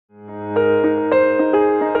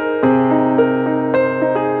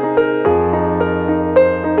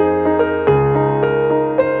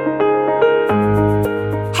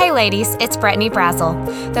ladies, it's Brittany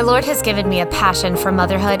Brazel. The Lord has given me a passion for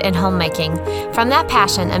motherhood and homemaking. From that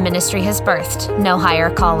passion, a ministry has birthed, No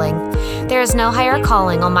Higher Calling. There is no higher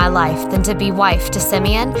calling on my life than to be wife to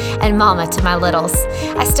Simeon and mama to my littles.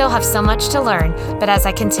 I still have so much to learn, but as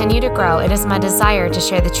I continue to grow, it is my desire to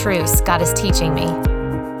share the truths God is teaching me.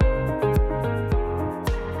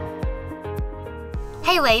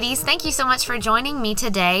 Hey ladies, thank you so much for joining me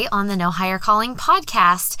today on the No Higher Calling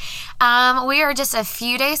podcast. We are just a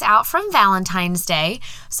few days out from Valentine's Day,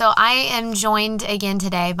 so I am joined again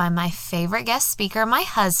today by my favorite guest speaker, my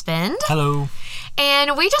husband. Hello.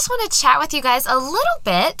 And we just want to chat with you guys a little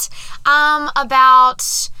bit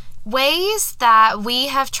about ways that we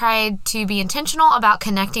have tried to be intentional about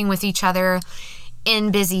connecting with each other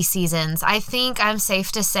in busy seasons. I think I'm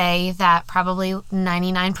safe to say that probably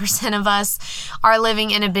 99% of us are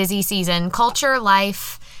living in a busy season. Culture,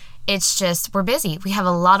 life, it's just, we're busy. We have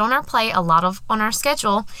a lot on our plate, a lot on our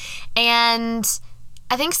schedule. And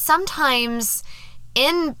I think sometimes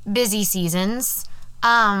in busy seasons,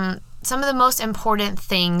 some of the most important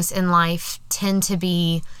things in life tend to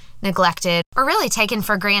be neglected or really taken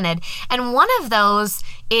for granted. And one of those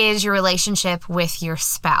is your relationship with your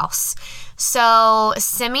spouse. So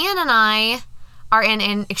Simeon and I are in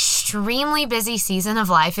an extremely busy season of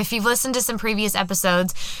life. If you've listened to some previous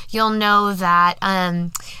episodes, you'll know that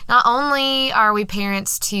not only are we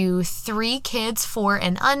parents to 3 kids, 4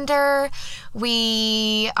 and under,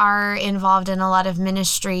 we are involved in a lot of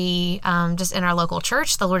ministry just in our local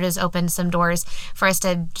church. The Lord has opened some doors for us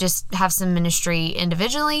to just have some ministry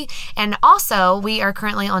individually. And also, we are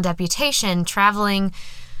currently on deputation, traveling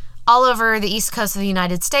all over the East Coast of the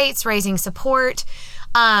United States, raising support.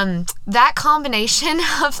 That combination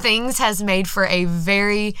of things has made for a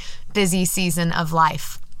very busy season of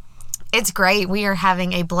life. It's great. We are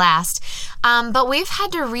having a blast. But we've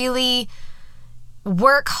had to really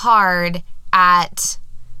work hard at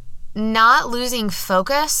not losing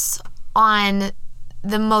focus on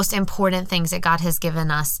the most important things that God has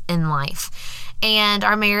given us in life. And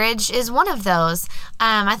our marriage is one of those.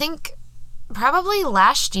 I think probably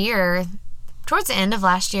last year, towards the end of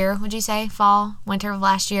last year, would you say, fall, winter of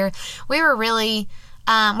last year, we were really,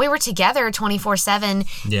 we were together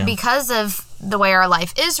 24/7 because of the way our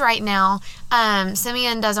life is right now.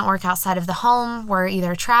 Simeon doesn't work outside of the home. We're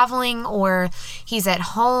either traveling or he's at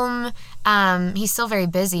home. He's still very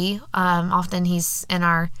busy. Often he's in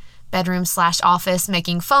our bedroom/office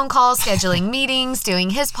making phone calls, scheduling meetings,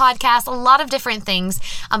 doing his podcast, a lot of different things.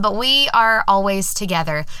 But we are always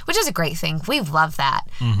together, which is a great thing. We love that.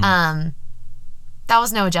 Mm-hmm. That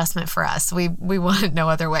was no adjustment for us. We wanted no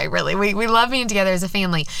other way, really. We love being together as a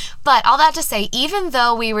family. But all that to say, even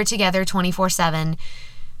though we were together 24/7,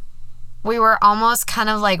 we were almost kind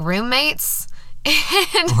of like roommates.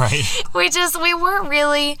 And right. We weren't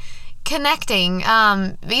really connecting,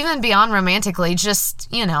 even beyond romantically, just,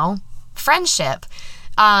 friendship.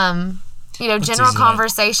 General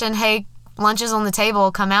conversation, hey, lunch is on the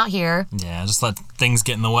table, come out here. Yeah, just let things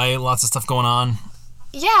get in the way, lots of stuff going on.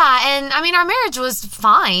 Yeah, and our marriage was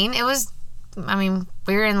fine. It was,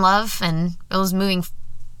 we were in love and it was moving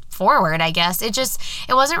forward, I guess. It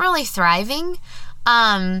wasn't really thriving.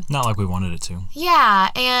 Not like we wanted it to. Yeah,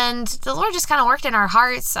 and the Lord just kind of worked in our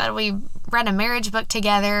hearts. We read a marriage book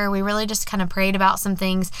together. We really just kind of prayed about some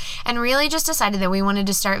things and really just decided that we wanted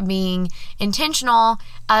to start being intentional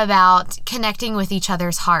about connecting with each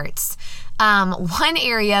other's hearts. One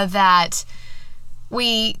area that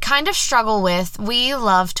we kind of struggle with, we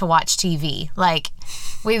love to watch TV.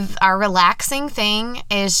 Our relaxing thing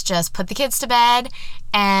is just put the kids to bed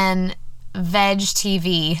and veg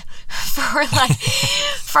TV for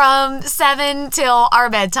from 7 till our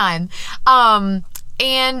bedtime. And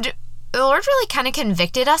the Lord really kind of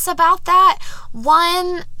convicted us about that.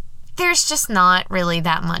 One, there's just not really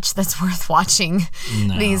that much that's worth watching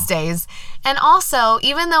these days. And also,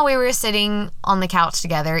 even though we were sitting on the couch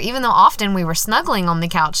together, even though often we were snuggling on the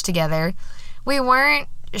couch together, we weren't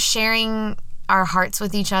sharing our hearts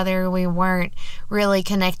with each other. We weren't really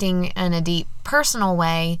connecting in a deep personal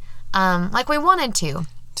way like we wanted to.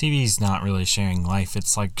 TV's not really sharing life.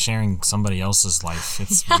 It's like sharing somebody else's life.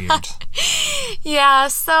 It's weird. Yeah,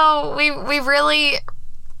 so we've really,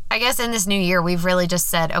 I guess in this new year, we've really just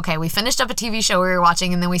said, okay, we finished up a TV show we were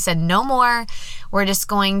watching, and then we said no more. We're just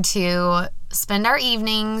going to spend our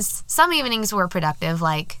evenings. Some evenings were productive,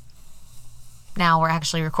 like now we're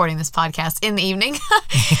actually recording this podcast in the evening.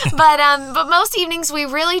 But most evenings we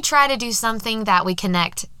really try to do something that we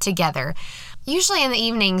connect together. Usually in the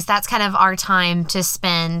evenings, that's kind of our time to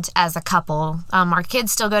spend as a couple. Our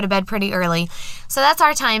kids still go to bed pretty early, so that's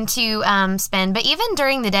our time to spend. But even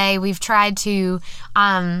during the day, we've tried to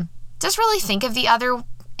just really think of the other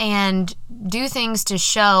and do things to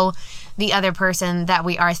show the other person that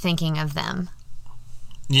we are thinking of them.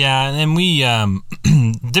 Yeah, and we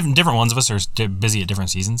different ones of us are busy at different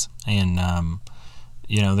seasons, and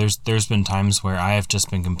there's been times where I have just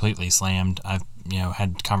been completely slammed. I've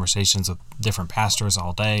had conversations with different pastors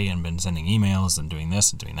all day and been sending emails and doing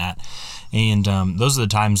this and doing that, and those are the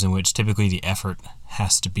times in which typically the effort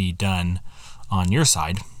has to be done on your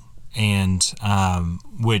side, and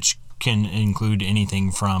which can include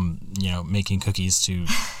anything from making cookies to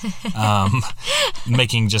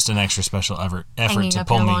making just an extra special effort Hanging to up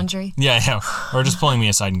pull your me laundry. or just pulling me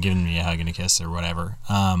aside and giving me a hug and a kiss or whatever,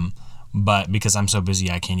 but because I'm so busy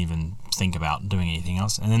I can't even think about doing anything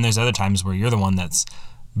else. And then there's other times where you're the one that's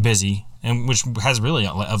busy, and which has really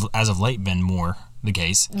as of late been more the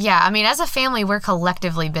case. Yeah, I mean, as a family we're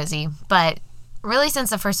collectively busy, but really since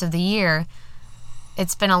the first of the year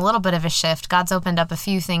it's been a little bit of a shift. God's opened up a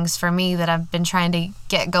few things for me that I've been trying to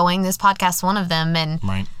get going. This podcast's one of them, and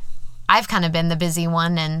Right. I've kind of been the busy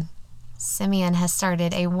one, and Simeon has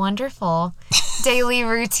started a wonderful daily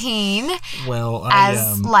routine Well,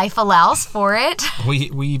 as life allows for it.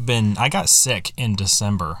 I got sick in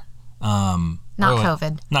December. Not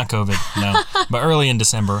COVID. Not COVID, no. But early in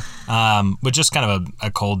December, with just kind of a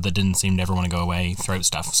cold that didn't seem to ever want to go away, throat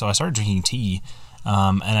stuff. So I started drinking tea.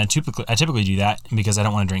 And I typically do that because I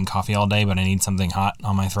don't want to drink coffee all day, but I need something hot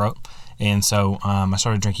on my throat. And so I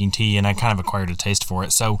started drinking tea, and I kind of acquired a taste for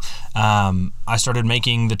it. So I started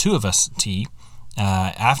making the two of us tea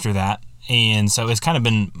after that. And so it's kind of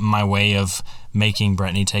been my way of making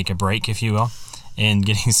Brittany take a break, if you will, and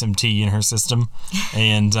getting some tea in her system.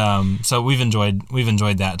 And so we've enjoyed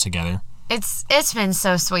that together. It's been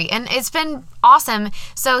so sweet, and it's been awesome.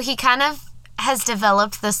 So he kind of has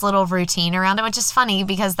developed this little routine around it, which is funny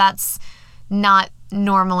because that's not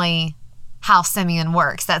normally how Simeon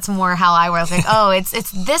works. That's more how I work. Like, oh, it's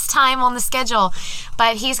this time on the schedule.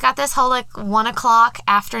 But he's got this whole 1 o'clock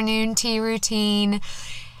afternoon tea routine.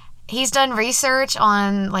 He's done research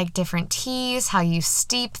on different teas, how you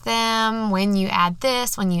steep them, when you add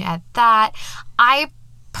this, when you add that. I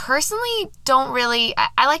personally don't really,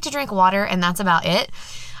 I like to drink water, and that's about it.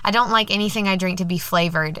 I don't like anything I drink to be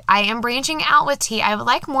flavored. I am branching out with tea. I would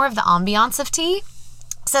like more of the ambiance of tea.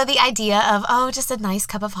 So the idea of, just a nice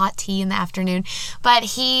cup of hot tea in the afternoon. But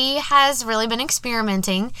he has really been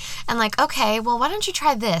experimenting and okay, well, why don't you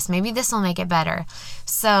try this? Maybe this will make it better.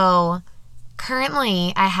 So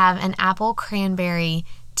currently I have an apple cranberry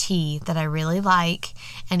tea that I really like.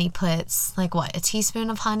 And he puts a teaspoon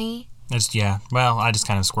of honey? Well, I just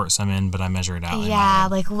kind of squirt some in, but I measure it out. Yeah,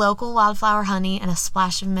 local wildflower honey and a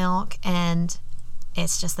splash of milk, and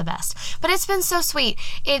it's just the best. But it's been so sweet.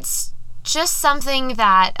 It's just something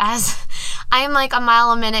that, as I'm a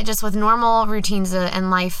mile a minute just with normal routines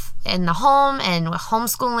and life in the home and with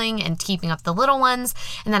homeschooling and keeping up the little ones,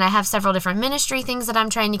 and then I have several different ministry things that I'm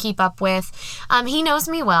trying to keep up with. He knows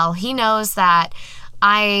me well. He knows that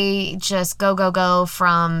I just go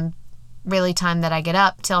from really time that I get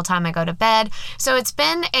up till time I go to bed. So it's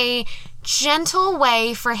been a gentle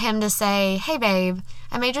way for him to say, hey babe,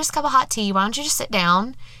 I made you a cup of hot tea. Why don't you just sit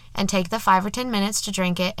down and take the 5 or 10 minutes to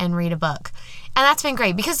drink it and read a book? And that's been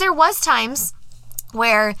great because there was times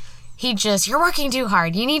where you're working too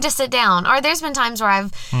hard. You need to sit down. Or there's been times where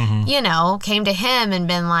I've, came to him and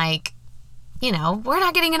been like, we're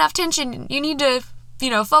not getting enough attention. You need to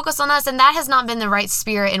focus on us. And that has not been the right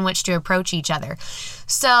spirit in which to approach each other.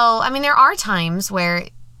 So, I mean, there are times where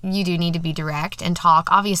you do need to be direct and talk.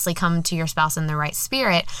 Obviously, come to your spouse in the right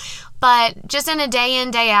spirit. But just in a day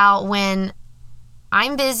in, day out, when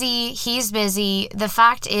I'm busy, he's busy, the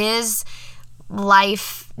fact is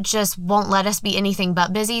life just won't let us be anything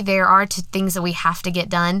but busy. There are things that we have to get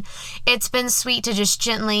done. It's been sweet to just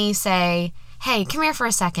gently say, hey, come here for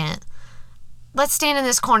a second. Let's stand in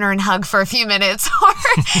this corner and hug for a few minutes. Or,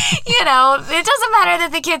 it doesn't matter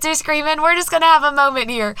that the kids are screaming. We're just going to have a moment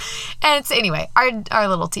here. And so anyway, our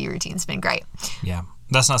little tea routine's been great. Yeah.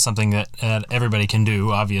 That's not something that everybody can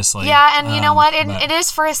do, obviously. Yeah, and you know what? It is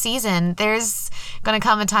for a season. There's going to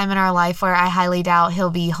come a time in our life where I highly doubt he'll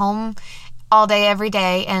be home all day, every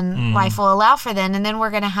day, and life will allow for then. And then we're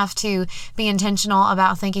going to have to be intentional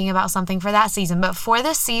about thinking about something for that season. But for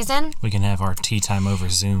this season, we can have our tea time over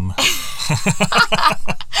Zoom.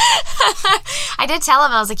 I did tell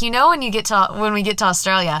him, I was like, when we get to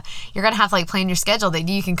Australia, you're going to have to plan your schedule that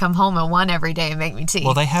you can come home at 1 every day and make me tea.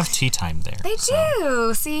 Well, they have tea time there. They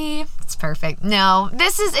do. See, it's perfect. No,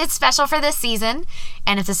 it's special for this season.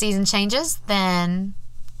 And if the season changes, then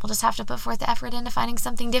we'll just have to put forth the effort into finding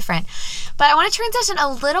something different. But I want to transition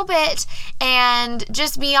a little bit and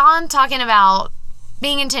just beyond talking about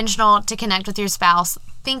being intentional to connect with your spouse,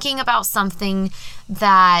 thinking about something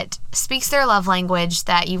that speaks their love language,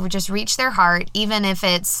 that you would just reach their heart, even if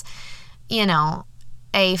it's,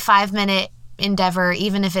 a 5-minute endeavor,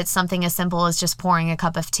 even if it's something as simple as just pouring a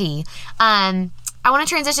cup of tea. I want to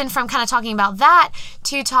transition from kind of talking about that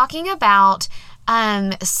to talking about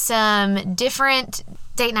some different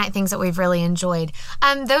date night things that we've really enjoyed.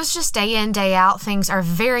 Those just day in, day out things are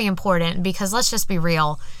very important, because let's just be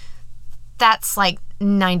real, that's like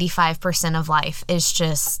 95% of life is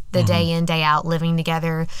just the day in, day out, living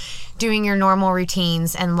together, doing your normal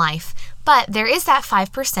routines and life. But there is that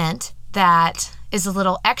 5% that is a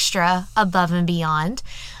little extra above and beyond,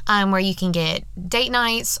 where you can get date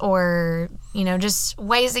nights or, just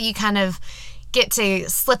ways that you kind of get to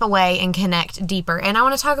slip away and connect deeper. And I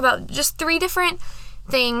want to talk about just 3 different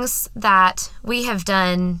things that we have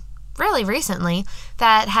done really recently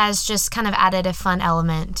that has just kind of added a fun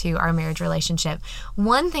element to our marriage relationship.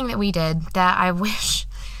 One thing that we did that I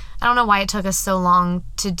don't know why it took us so long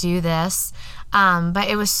to do this, but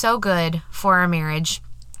it was so good for our marriage,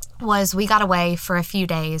 was we got away for a few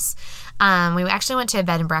days. We actually went to a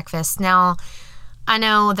bed and breakfast. Now, I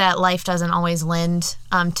know that life doesn't always lend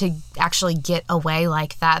to actually get away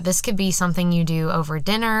like that. This could be something you do over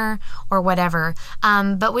dinner or whatever.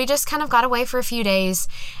 But we just kind of got away for a few days,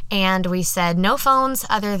 and we said no phones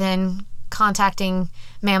other than contacting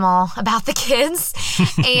Mamaw about the kids,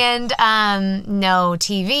 and no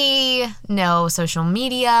TV, no social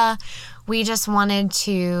media. We just wanted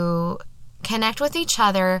to connect with each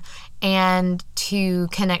other and to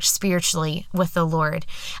connect spiritually with the Lord.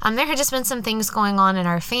 There had just been some things going on in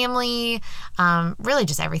our family, really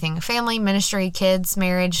just everything, family, ministry, kids,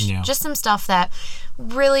 marriage, just some stuff that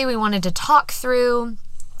really we wanted to talk through.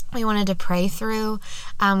 We wanted to pray through.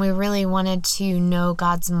 We really wanted to know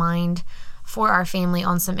God's mind for our family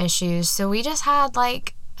on some issues. So we just had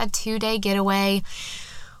like a 2-day getaway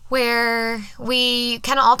where we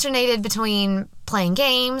kind of alternated between playing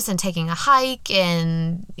games and taking a hike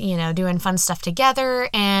and, doing fun stuff together.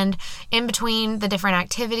 And in between the different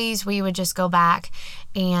activities, we would just go back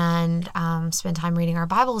and spend time reading our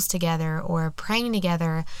Bibles together or praying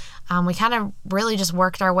together. We kind of really just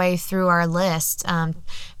worked our way through our list,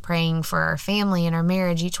 praying for our family and our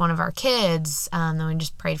marriage, each one of our kids. Then we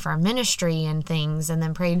just prayed for our ministry and things, and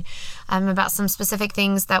then prayed about some specific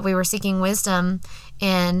things that we were seeking wisdom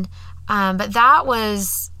in. But that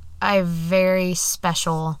was a very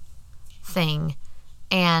special thing.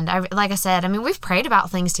 And like I said, we've prayed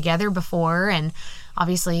about things together before, and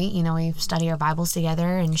obviously, we study our Bibles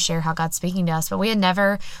together and share how God's speaking to us, but we had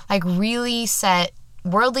never really set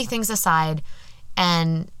worldly things aside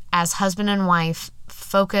and as husband and wife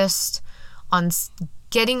focused on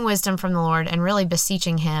getting wisdom from the Lord and really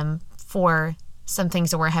beseeching Him for some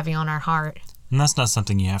things that were heavy on our heart. And that's not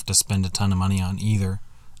something you have to spend a ton of money on either.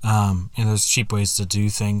 There's cheap ways to do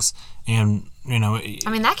things, and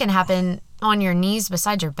that can happen on your knees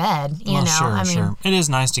beside your bed. Sure. It is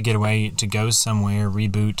nice to get away, to go somewhere,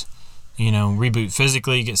 reboot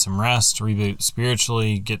physically, get some rest, reboot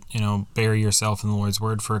spiritually, bury yourself in the Lord's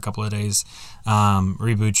Word for a couple of days,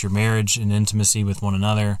 reboot your marriage and intimacy with one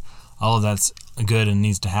another. All of that's good and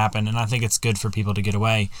needs to happen, and I think it's good for people to get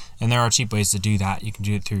away, and there are cheap ways to do that. You can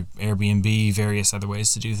do it through Airbnb, various other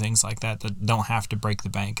ways to do things like that don't have to break the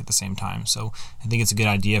bank at the same time. So I think it's a good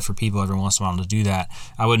idea for people every once in a while to do that.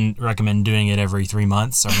 I wouldn't recommend doing it every 3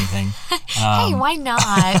 months or anything. Hey, why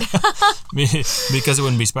not? Because it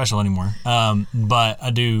wouldn't be special anymore. But I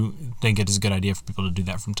do think it is a good idea for people to do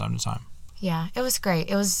that from time to time. Yeah, it was great.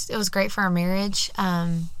 It was great for our marriage.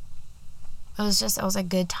 It was a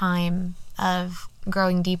good time of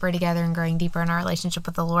growing deeper together and growing deeper in our relationship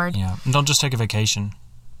with the Lord. Yeah, and don't just take a vacation.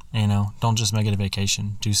 Don't just make it a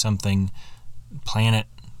vacation. Do something, plan it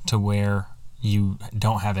to where you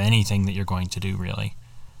don't have anything that you're going to do really,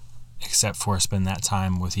 except for spend that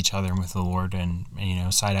time with each other and with the Lord, and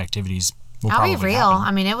side activities will probably happen. I'll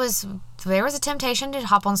be real. There was a temptation to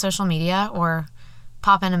hop on social media or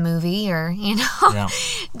pop in a movie or,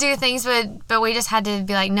 do things, but we just had to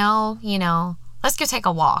be like, no, let's go take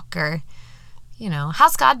a walk, or,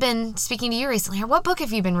 how's God been speaking to you recently, or what book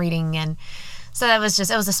have you been reading? And so it was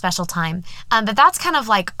a special time. But that's kind of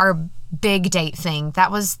like our big date thing. That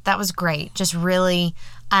was great. Just really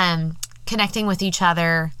connecting with each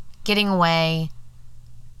other, getting away,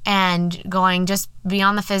 and going just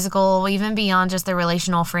beyond the physical, even beyond just the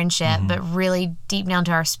relational friendship, but really deep down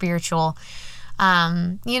to our spiritual.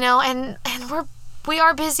 And we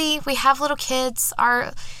are busy. We have little kids.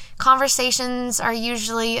 Our conversations are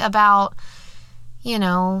usually about,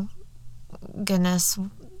 goodness,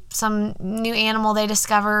 some new animal they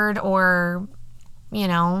discovered, or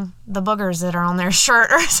the boogers that are on their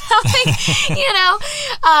shirt or something,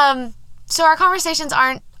 So our conversations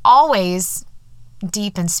aren't always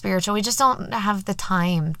deep and spiritual. We just don't have the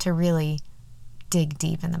time to really dig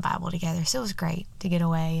deep in the Bible together. So it was great to get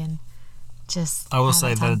away and just I will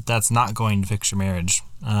say that's not going to fix your marriage.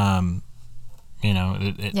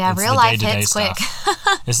 It's real life hits quick.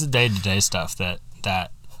 It's the day-to-day stuff that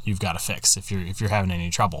you've got to fix if you're having any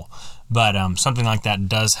trouble. But something like that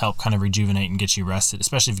does help kind of rejuvenate and get you rested,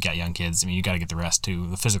 especially if you've got young kids. I mean, you got to get the rest too,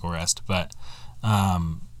 the physical rest. But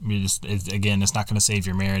it's not going to save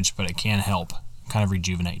your marriage, but it can help kind of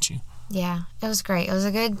rejuvenate you. Yeah, it was great. It was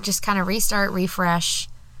a good just kind of restart, refresh.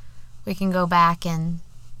 We can go back and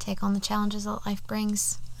take on the challenges that life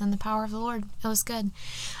brings and the power of the Lord. It was good.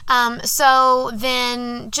 So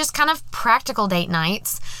then just kind of practical date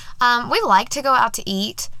nights. We like to go out to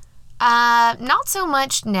eat. Not so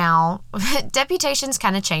much now. Deputation's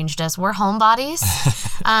kind of changed us. We're homebodies.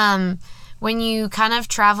 When you kind of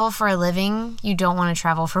travel for a living, you don't want to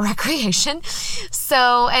travel for recreation.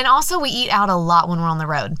 So, and also we eat out a lot when we're on the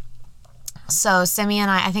road. So Simeon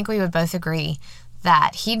and I think we would both agree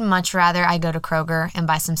that he'd much rather I go to Kroger and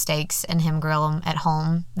buy some steaks and him grill them at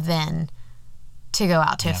home than to go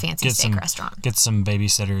out to a fancy steak restaurant. Get some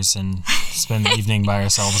babysitters and spend the evening by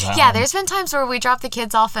ourselves at Yeah, home. there's been times where we drop the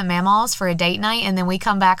kids off at Mamaw's for a date night and then we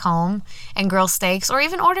come back home and grill steaks or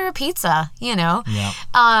even order a pizza, Yeah.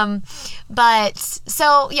 But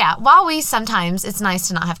so, yeah, while sometimes it's nice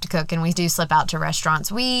to not have to cook and we do slip out to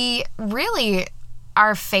restaurants, we really...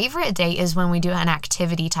 Our favorite date is when we do an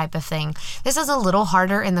activity type of thing. This is a little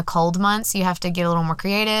harder in the cold months. You have to get a little more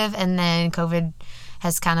creative, and then COVID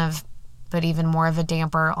has kind of put even more of a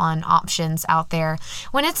damper on options out there.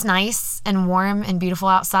 When it's nice and warm and beautiful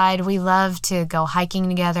outside, we love to go hiking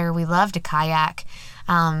together. We love to kayak.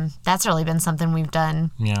 That's really been something we've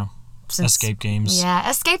done. Yeah. Escape games. Yeah,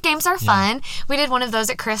 escape games are fun. We did one of those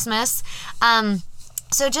at Christmas.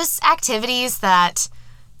 So just activities that...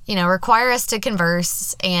 require us to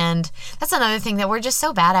converse. And that's another thing that we're just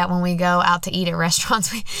so bad at when we go out to eat at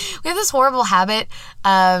restaurants. We have this horrible habit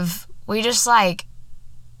of we just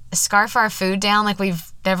scarf our food down like we've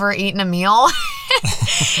never eaten a meal.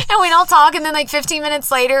 And we don't talk. And then 15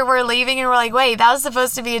 minutes later, we're leaving and we're like, wait, that was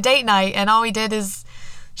supposed to be a date night. And all we did is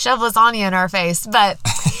shove lasagna in our face. But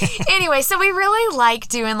anyway, so we really like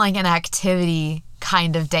doing an activity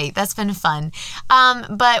kind of date. That's been fun.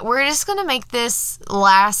 But we're just going to make this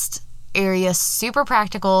last area super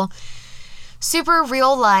practical, super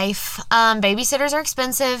real life. Babysitters are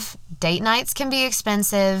expensive. Date nights can be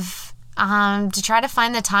expensive. To try to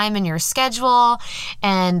find the time in your schedule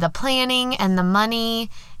and the planning and the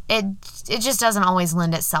money, it just doesn't always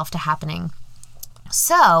lend itself to happening.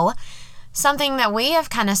 So something that we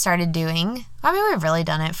have kind of started doing, we've really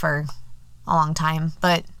done it for a long time,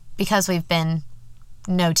 but because we've been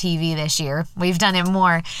no TV this year, we've done it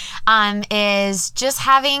more, is just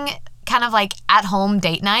having kind of at-home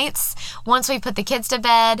date nights once we put the kids to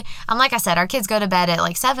bed. Like I said, our kids go to bed at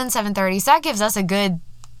 7:30, so that gives us a good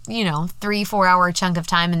 3-4 hour chunk of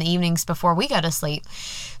time in the evenings before we go to sleep.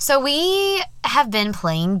 So we have been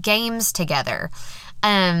playing games together.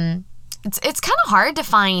 It's kind of hard to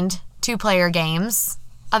find 2-player games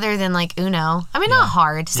other than Uno. Not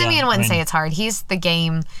hard. Simeon wouldn't say it's hard. He's the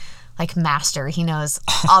game master. He knows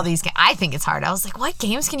all these games. I think it's hard. I was like, what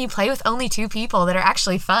games can you play with only 2 people that are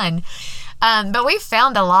actually fun? But we've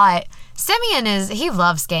found a lot. Simeon he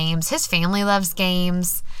loves games. His family loves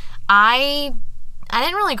games. I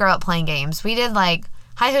didn't really grow up playing games. We did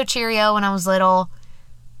Hi-Ho Cheerio when I was little.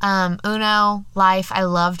 Uno, Life. I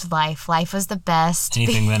loved Life. Life was the best.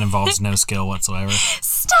 Anything that involves no skill whatsoever.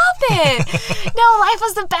 Stop it! No, Life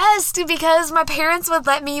was the best because my parents would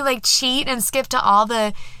let me cheat and skip to all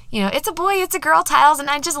the it's a boy, it's a girl tiles, and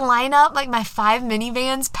I just line up my 5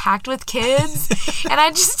 minivans packed with kids, and I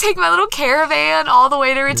just take my little caravan all the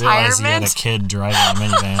way to retirement. You had a kid driving a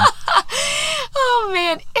minivan. Oh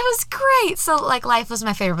man, it was great. So Life was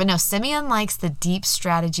my favorite, but no, Simeon likes the deep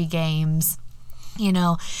strategy games.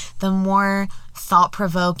 The more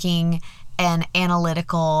thought-provoking and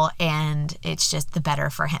analytical, and it's just the better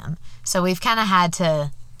for him. So we've kind of had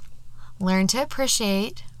to learn to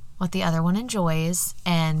appreciate what the other one enjoys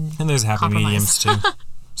and there's happy compromise. Mediums too.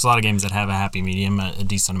 There's a lot of games that have a happy medium, a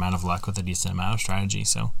decent amount of luck with a decent amount of strategy.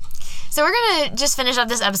 So we're going to just finish up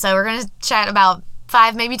this episode. We're going to chat about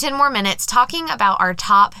 5, maybe 10 more minutes talking about our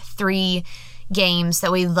top 3 games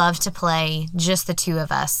that we love to play, just the 2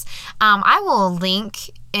 of us. I will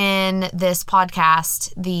link in this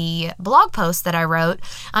podcast the blog post that I wrote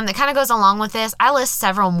that kind of goes along with this. I list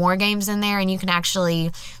several more games in there, and you can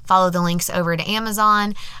actually follow the links over to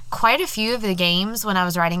Amazon. Quite a few of the games, when I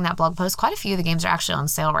was writing that blog post, quite a few of the games are actually on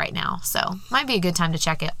sale right now. So might be a good time to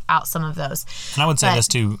check out some of those. And I would say this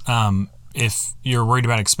too, if you're worried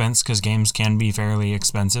about expense, because games can be fairly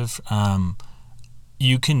expensive,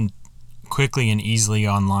 you can quickly and easily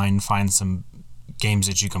online find some games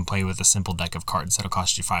that you can play with a simple deck of cards that'll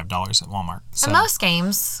cost you $5 at Walmart. So, and most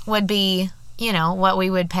games would be, what we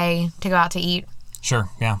would pay to go out to eat. Sure,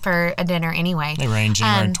 yeah. For a dinner anyway. They range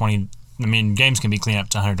anywhere 20. I mean, games can be clean up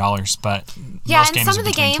to $100, but yeah, most and games some are of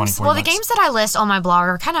the between games, 20, the games that I list on my blog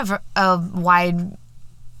are kind of a wide,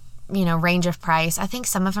 range of price. I think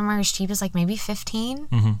some of them are as cheap as like maybe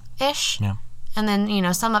 15-ish. Yeah. And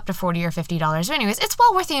then, some up to $40 or $50. But anyways, it's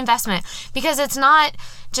well worth the investment because it's not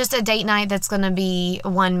just a date night that's going to be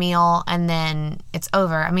one meal and then it's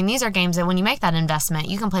over. I mean, these are games that when you make that investment,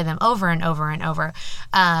 you can play them over and over and over.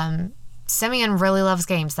 Simeon really loves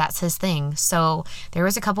games. That's his thing. So there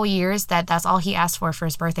was a couple years that's all he asked for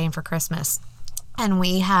his birthday and for Christmas. And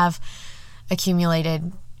we have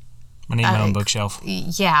accumulated... I need my own bookshelf.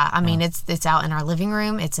 Yeah, I mean, it's out in our living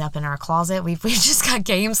room. It's up in our closet. We've just got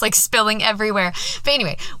games like spilling everywhere. But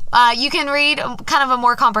anyway, you can read kind of a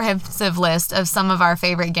more comprehensive list of some of our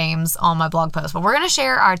favorite games on my blog post. But we're going to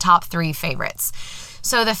share our top 3 favorites.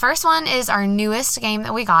 So the first one is our newest game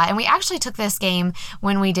that we got. And we actually took this game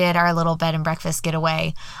when we did our little bed and breakfast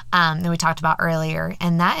getaway that we talked about earlier.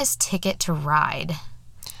 And that is Ticket to Ride.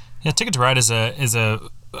 Yeah, Ticket to Ride is a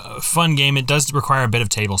fun game. It does require a bit of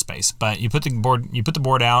table space, but you put the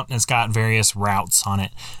board out and it's got various routes on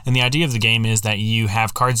it. And the idea of the game is that you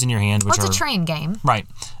have cards in your hand, which it's a train game. Right.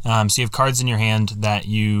 So you have cards in your hand that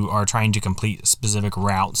you are trying to complete specific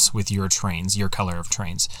routes with your trains, your color of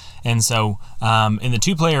trains. And so in the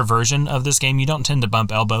 2-player version of this game, you don't tend to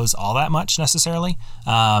bump elbows all that much necessarily.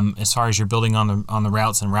 As far as you're building on the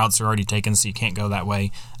routes, and routes are already taken, so you can't go that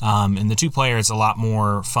way. In the 2-player, it's a lot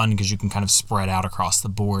more fun because you can kind of spread out across the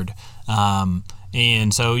board.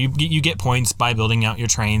 And so you get points by building out your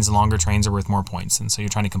trains. Longer trains are worth more points, and so you're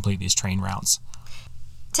trying to complete these train routes.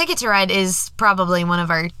 Ticket to Ride is probably one of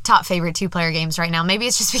our top favorite 2-player games right now. Maybe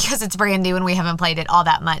it's just because it's brand new and we haven't played it all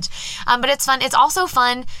that much. But it's fun. It's also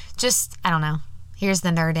fun, I don't know. Here's the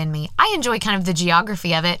nerd in me. I enjoy kind of the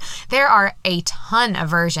geography of it. There are a ton of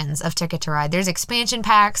versions of Ticket to Ride. There's expansion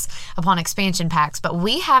packs upon expansion packs, but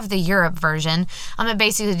we have the Europe version. It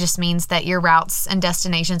basically just means that your routes and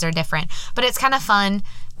destinations are different. But it's kind of fun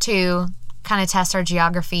to kind of test our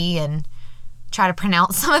geography and try to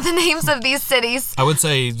pronounce some of the names of these cities. I would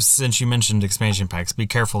say, since you mentioned expansion packs, be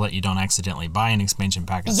careful that you don't accidentally buy an expansion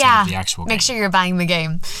pack instead of the actual game. Make sure you're buying the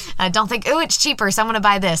game. Don't think, it's cheaper, so I'm going to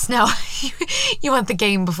buy this. No, you want the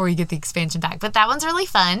game before you get the expansion pack. But that one's really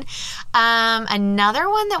fun. Another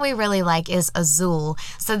one that we really like is Azul.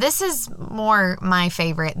 So this is more my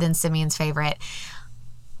favorite than Simeon's favorite.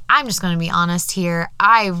 I'm just going to be honest here.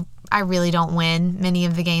 I really don't win many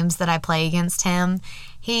of the games that I play against him.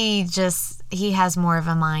 He has more of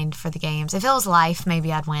a mind for the games. If it was life,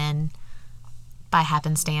 maybe I'd win by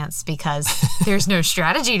happenstance because there's no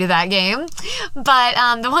strategy to that game.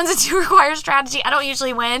 But the ones that do require strategy, I don't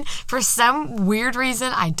usually win. For some weird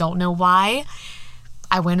reason, I don't know why,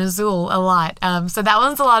 I win Azul a lot. So that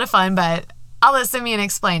one's a lot of fun, but I'll let Simeon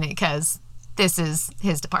explain it because this is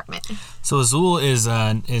his department. So Azul is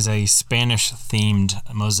a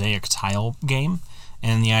Spanish-themed mosaic tile game.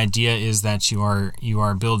 And the idea is that you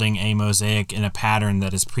are building a mosaic in a pattern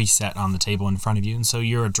that is preset on the table in front of you. And so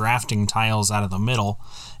you're drafting tiles out of the middle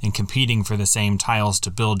and competing for the same tiles to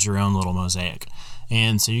build your own little mosaic.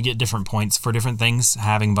 And so you get different points for different things.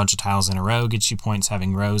 Having a bunch of tiles in a row gets you points.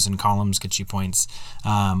 Having rows and columns gets you points.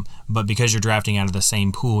 But because you're drafting out of the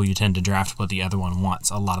same pool, you tend to draft what the other one wants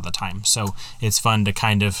a lot of the time. So it's fun to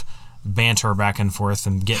kind of banter back and forth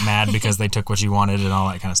and get mad because they took what you wanted and all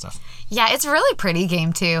that kind of stuff. Yeah, it's a really pretty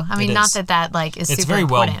game too. I mean, not that is it's super very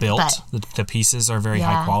important, well built. The pieces are very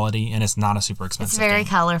high quality, and it's not a super expensive. It's very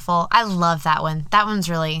colorful. I love that one. That one's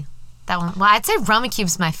really Well, I'd say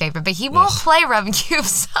Rummikube's my favorite, but he won't play Rummikube,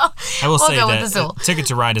 so I will say go that with Azul. Ticket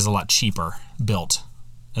to Ride is a lot cheaper built.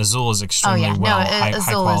 Azul is extremely Azul high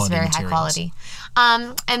quality is very materials. high quality.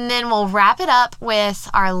 And then we'll wrap it up with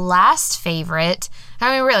our last favorite.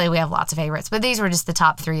 I mean, really, we have lots of favorites, but these were just the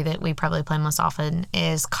top 3 that we probably play most often,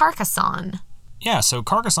 is Carcassonne. Yeah, so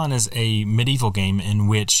Carcassonne is a medieval game in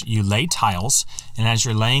which you lay tiles, and as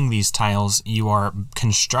you're laying these tiles, you are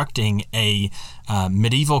constructing a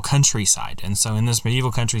medieval countryside. And so in this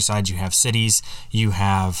medieval countryside, you have cities, you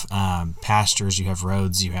have pastures, you have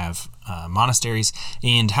roads, you have monasteries.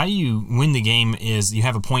 And how you win the game is you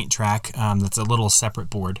have a point track that's a little separate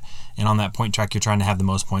board. And on that point track, you're trying to have the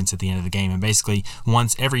most points at the end of the game. And basically,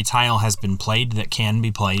 once every tile has been played that can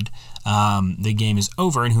be played, the game is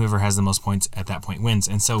over, and whoever has the most points at that point wins.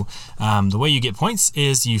 And so the way you get points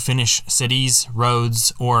is you finish cities,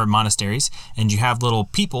 roads, or monasteries, and you have little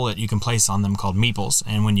people that you can place on them called meeples.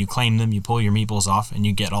 And when you claim them, you pull your meeples off, and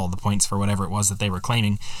you get all the points for whatever it was that they were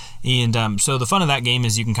claiming. And so the fun of that game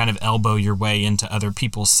is you can kind of elbow your way into other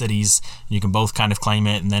people's cities. You can both kind of claim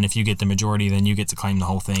it, and then if you get the majority, then you get to claim the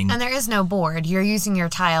whole thing. And there is no board. You're using your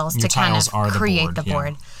tiles to kind tiles of are the create board, the yeah.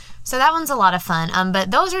 board. So that one's a lot of fun.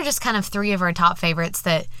 But those are just kind of 3 of our top favorites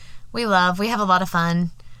that we love. We have a lot of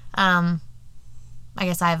fun. I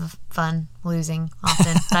guess I have fun losing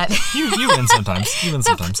often, but You win sometimes. You win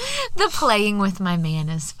sometimes. the playing with my man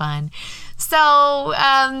is fun. So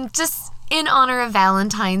just in honor of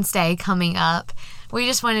Valentine's Day coming up, we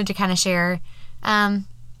just wanted to kind of share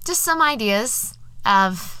just some ideas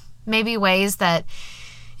of maybe ways that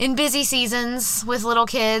in busy seasons with little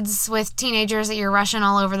kids, with teenagers that you're rushing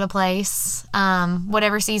all over the place,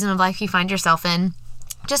 whatever season of life you find yourself in,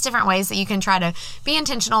 just different ways that you can try to be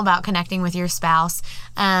intentional about connecting with your spouse,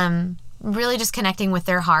 really just connecting with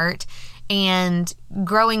their heart and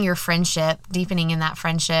growing your friendship, deepening in that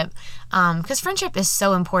friendship, because friendship is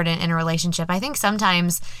so important in a relationship. I think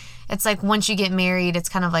sometimes it's like once you get married, it's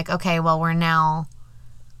kind of like, okay, well, we're now,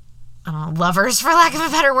 I don't know, lovers, for lack of a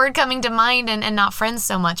better word coming to mind, and not friends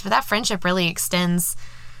so much. But that friendship really extends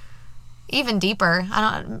even deeper.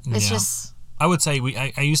 It's just... I would say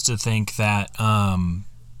I used to think that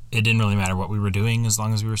it didn't really matter what we were doing as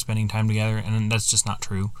long as we were spending time together, and that's just not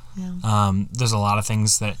true. Yeah. There's a lot of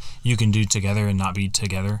things that you can do together and not be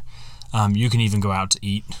together. You can even go out to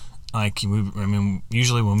eat.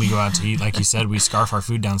 Usually when we go out to eat, like you said, we scarf our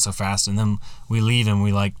food down so fast, and then we leave and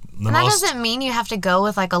we like the and most... that doesn't mean you have to go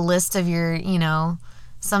with like a list of your,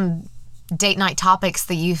 some date night topics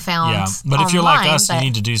that you found. Yeah, but if you're like us, but... you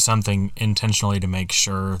need to do something intentionally to make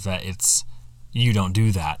sure that you don't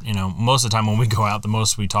do that. Most of the time when we go out, the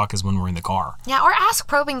most we talk is when we're in the car. Yeah, or ask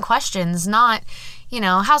probing questions, not,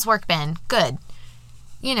 how's work been? Good.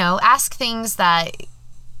 Ask things that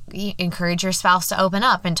encourage your spouse to open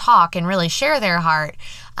up and talk and really share their heart.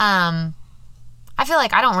 I feel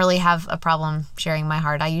like I don't really have a problem sharing my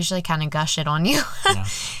heart. I usually kind of gush it on you. Yeah.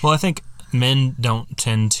 Well, I think men don't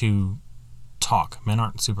tend to talk. Men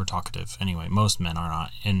aren't super talkative anyway. Most men are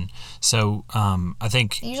not. And so I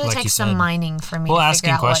think, It usually like takes you said, some mining for me well, to asking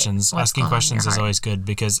figure out questions. what's Asking going on in questions your is heart. always good,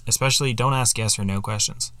 because especially don't ask yes or no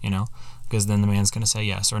questions, because then the man's going to say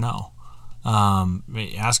yes or no.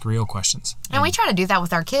 Ask real questions. And we try to do that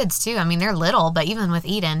with our kids too. I mean, they're little, but even with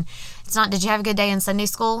Eden, it's not, did you have a good day in Sunday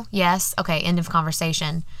school? Yes. Okay, end of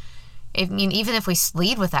conversation. Even if we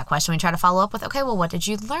lead with that question, we try to follow up with, okay, well, what did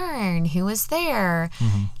you learn? Who was there?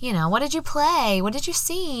 Mm-hmm. What did you play? What did you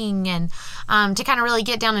sing? And to kind of really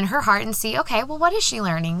get down in her heart and see, okay, well, what is she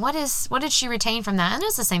learning? What did she retain from that? And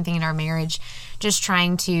it's the same thing in our marriage, just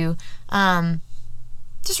trying to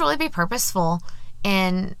just really be purposeful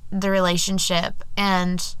in the relationship.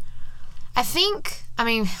 And I think,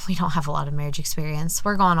 we don't have a lot of marriage experience.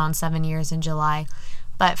 We're going on 7 years in July.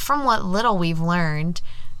 But from what little we've learned,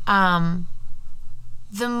 the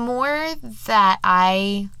more that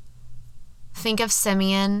I think of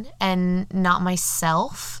Simeon and not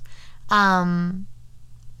myself,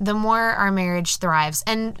 the more our marriage thrives.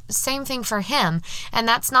 And same thing for him. And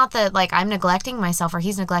that's not that like I'm neglecting myself or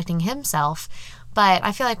he's neglecting himself, but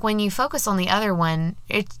I feel like when you focus on the other one,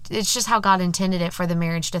 it's just how God intended it for the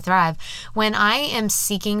marriage to thrive. When I am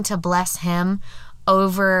seeking to bless him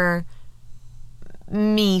over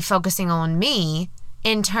me focusing on me,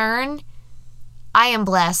 in turn, I am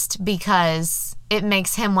blessed because it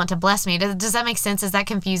makes him want to bless me. Does that make sense? Is that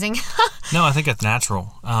confusing? No, I think it's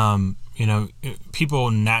natural.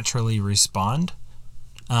 People naturally respond.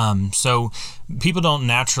 So people don't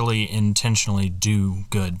naturally intentionally do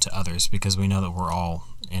good to others because we know that we're all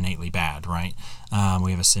innately bad, right? We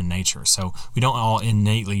have a sin nature. So we don't all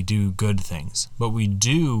innately do good things, but we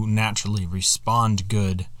do naturally respond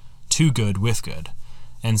good to good with good.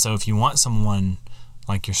 And so if you want someone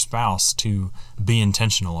like your spouse to be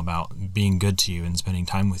intentional about being good to you and spending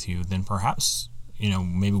time with you, then perhaps,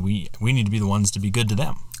 maybe we need to be the ones to be good to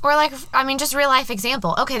them. Or just real life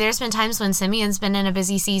example. Okay, there's been times when Simeon's been in a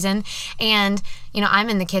busy season and, I'm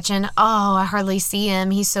in the kitchen. Oh, I hardly see him.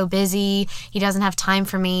 He's so busy. He doesn't have time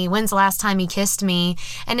for me. When's the last time he kissed me?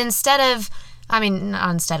 And there's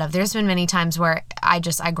been many times where I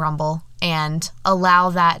grumble and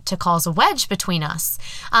allow that to cause a wedge between us.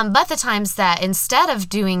 But the times that instead of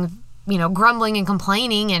doing grumbling and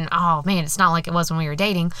complaining and, oh man, it's not like it was when we were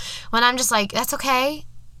dating. When I'm just like, that's okay.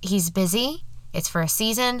 He's busy. It's for a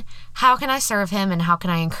season. How can I serve him and how can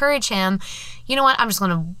I encourage him? You know what? I'm just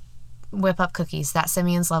going to whip up cookies. That's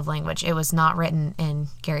Simeon's love language. It was not written in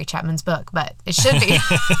Gary Chapman's book, but it should be.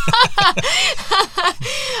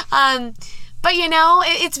 But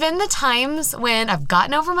it's been the times when I've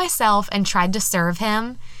gotten over myself and tried to serve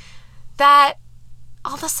him that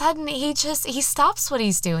all of a sudden he stops what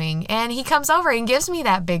he's doing and he comes over and gives me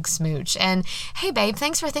that big smooch and, hey babe,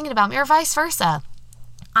 thanks for thinking about me, or vice versa.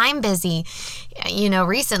 I'm busy,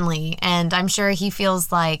 recently, and I'm sure he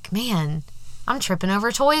feels like, man, I'm tripping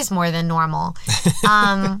over toys more than normal.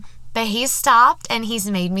 But he's stopped and he's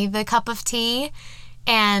made me the cup of tea,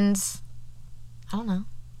 and I don't know.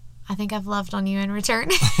 I think I've loved on you in return.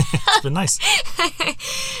 It's been nice.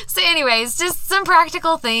 So anyways, just some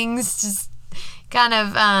practical things, just kind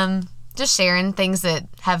of just sharing things that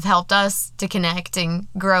have helped us to connect and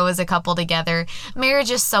grow as a couple together.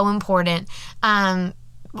 Marriage is so important.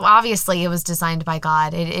 Obviously, it was designed by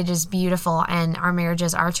God. It is beautiful, and our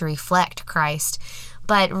marriages are to reflect Christ.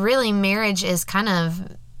 But really, marriage is kind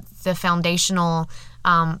of the foundational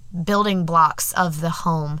building blocks of the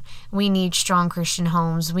home. We need strong Christian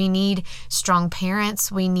homes. We need strong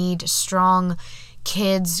parents. We need strong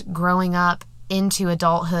kids growing up into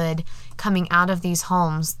adulthood, coming out of these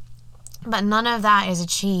homes. But none of that is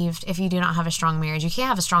achieved if you do not have a strong marriage. You can't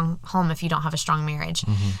have a strong home if you don't have a strong marriage.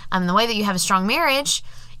 Mm-hmm. The way that you have a strong marriage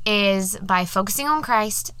is by focusing on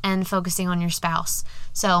Christ and focusing on your spouse.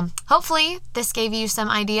 So hopefully this gave you some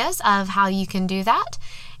ideas of how you can do that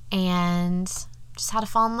and just how to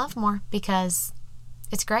fall in love more, because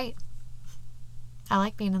it's great. I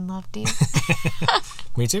like being in love. Do you?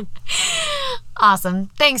 Me too. Awesome.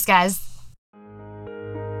 Thanks, guys.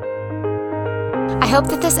 I hope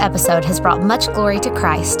that this episode has brought much glory to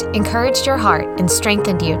Christ, encouraged your heart, and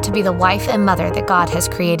strengthened you to be the wife and mother that God has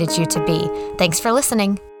created you to be. Thanks for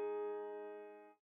listening.